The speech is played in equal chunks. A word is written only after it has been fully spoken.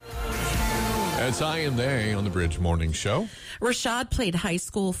It's I and They on the Bridge Morning Show. Rashad played high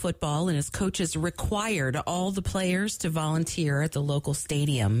school football, and his coaches required all the players to volunteer at the local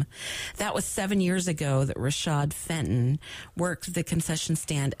stadium. That was 7 years ago that Rashad Fenton worked the concession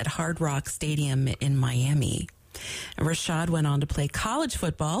stand at Hard Rock Stadium in Miami. And Rashad went on to play college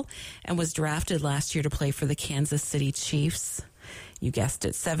football and was drafted last year to play for the Kansas City Chiefs. You guessed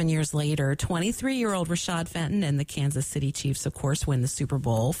it, 7 years later, 23-year-old Rashad Fenton and the Kansas City Chiefs, of course, win the Super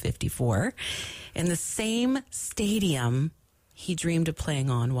Bowl 54. In the same stadium he dreamed of playing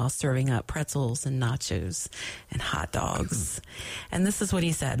on while serving up pretzels and nachos and hot dogs. And this is what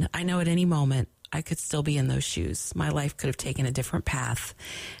he said: "I know at any moment I could still be in those shoes. My life could have taken a different path,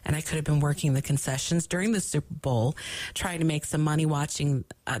 and I could have been working the concessions during the Super Bowl, trying to make some money watching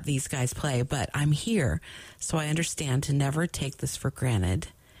these guys play. But I'm here, so I understand to never take this for granted.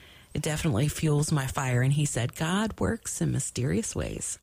 It definitely fuels my fire." And he said, "God works in mysterious ways."